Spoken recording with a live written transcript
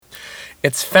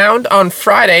It's found on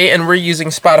Friday, and we're using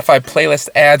Spotify playlist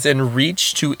ads and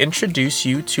reach to introduce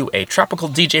you to a tropical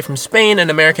DJ from Spain,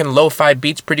 an American lo-fi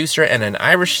beats producer, and an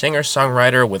Irish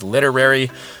singer-songwriter with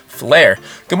literary flair.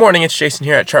 Good morning, it's Jason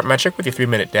here at Chartmetric with your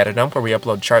 3-minute data dump, where we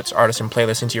upload charts, artists, and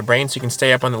playlists into your brain so you can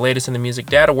stay up on the latest in the music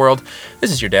data world.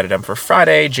 This is your data dump for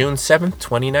Friday, June 7th,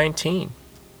 2019.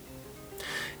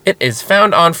 It is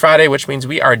found on Friday, which means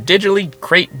we are digitally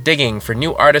crate digging for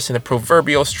new artists in the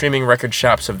proverbial streaming record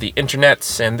shops of the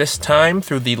internets, and this time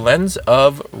through the lens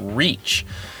of reach.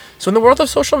 So in the world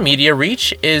of social media,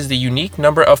 reach is the unique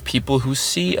number of people who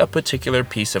see a particular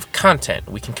piece of content.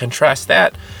 We can contrast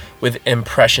that with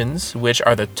impressions, which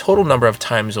are the total number of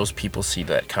times those people see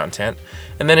that content,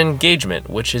 and then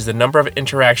engagement, which is the number of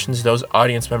interactions those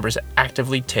audience members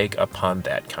actively take upon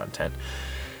that content.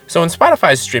 So in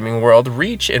Spotify's streaming world,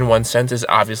 reach in one sense is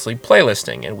obviously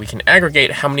playlisting, and we can aggregate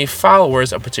how many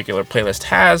followers a particular playlist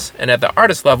has, and at the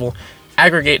artist level,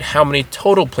 aggregate how many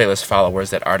total playlist followers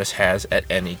that artist has at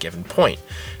any given point.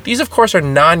 These, of course, are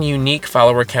non-unique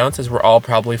follower counts, as we're all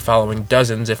probably following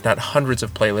dozens, if not hundreds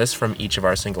of playlists from each of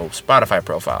our single Spotify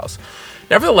profiles.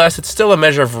 Nevertheless, it's still a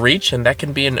measure of reach, and that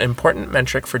can be an important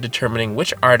metric for determining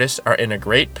which artists are in a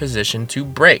great position to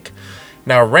break.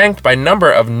 Now, ranked by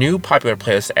number of new popular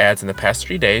playlist ads in the past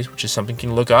 3 days, which is something you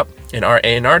can look up in our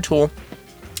A&R tool,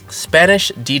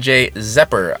 Spanish DJ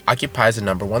Zepper occupies the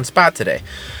number 1 spot today.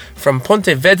 From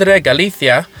Pontevedra,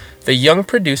 Galicia, the young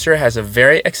producer has a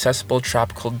very accessible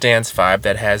tropical dance vibe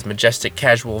that has majestic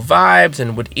casual vibes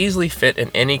and would easily fit in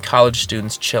any college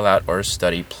student's chill out or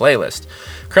study playlist.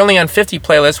 Currently on 50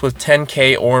 playlists with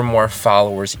 10K or more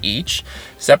followers each,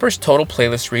 Zepper's total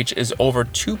playlist reach is over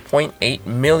 2.8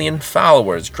 million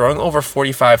followers, growing over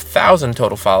 45,000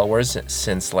 total followers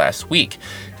since last week.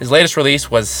 His latest release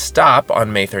was Stop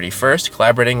on May 31st,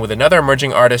 collaborating with another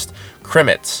emerging artist,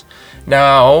 Krimitz.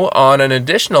 Now, on an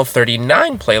additional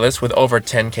 39 playlists with over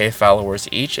 10K followers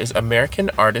each is American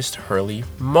artist Hurley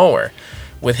Mower.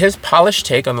 With his polished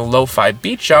take on the lo-fi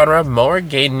beat genre, Mower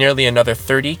gained nearly another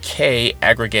 30K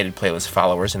aggregated playlist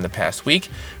followers in the past week,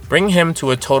 bringing him to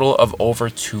a total of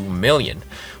over 2 million.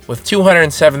 With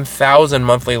 207,000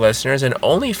 monthly listeners and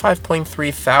only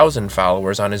 5.3 thousand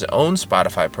followers on his own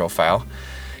Spotify profile,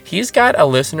 he's got a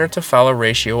listener-to-follow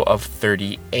ratio of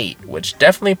 38, which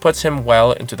definitely puts him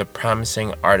well into the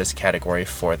promising artist category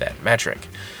for that metric.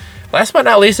 Last but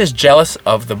not least is Jealous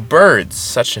of the Birds,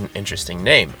 such an interesting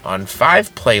name. On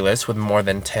 5 playlists with more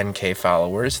than 10K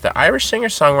followers, the Irish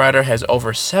singer-songwriter has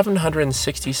over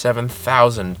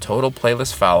 767,000 total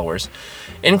playlist followers,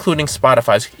 including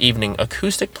Spotify's Evening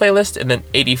Acoustic playlist in the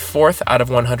 84th out of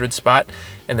 100 spot,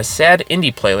 and the Sad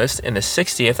Indie playlist in the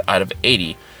 60th out of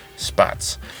 80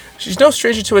 spots. She's no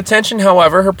stranger to attention,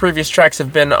 however. Her previous tracks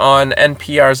have been on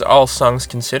NPR's All Songs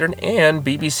Considered and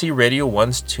BBC Radio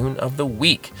 1's Tune of the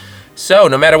Week. So,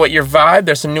 no matter what your vibe,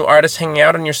 there's some new artists hanging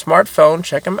out on your smartphone.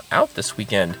 Check them out this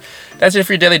weekend. That's it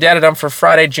for your Daily Data Dump for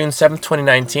Friday, June 7th,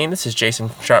 2019. This is Jason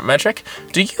Chartmetric.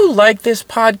 Do you like this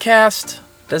podcast?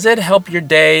 Does it help your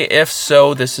day? If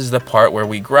so, this is the part where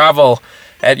we grovel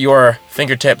at your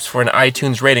fingertips for an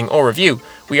iTunes rating or review.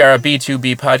 We are a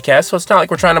B2B podcast, so it's not like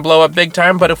we're trying to blow up big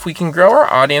time, but if we can grow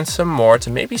our audience some more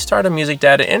to maybe start a music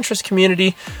data interest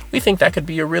community, we think that could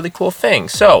be a really cool thing.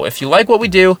 So if you like what we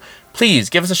do,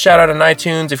 please give us a shout out on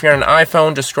iTunes. If you're on an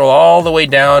iPhone, just scroll all the way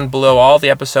down below all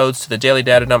the episodes to the Daily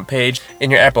Data Dump page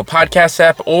in your Apple Podcasts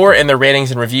app or in the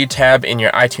ratings and review tab in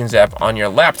your iTunes app on your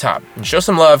laptop. And show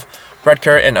some love. Brett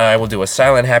Kerr and I will do a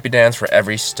silent happy dance for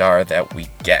every star that we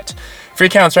get. Free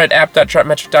accounts are at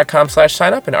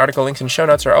app.chartmetric.com/sign-up, and article links and show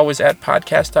notes are always at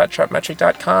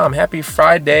podcast.chartmetric.com. Happy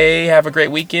Friday. Have a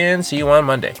great weekend. See you on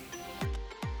Monday.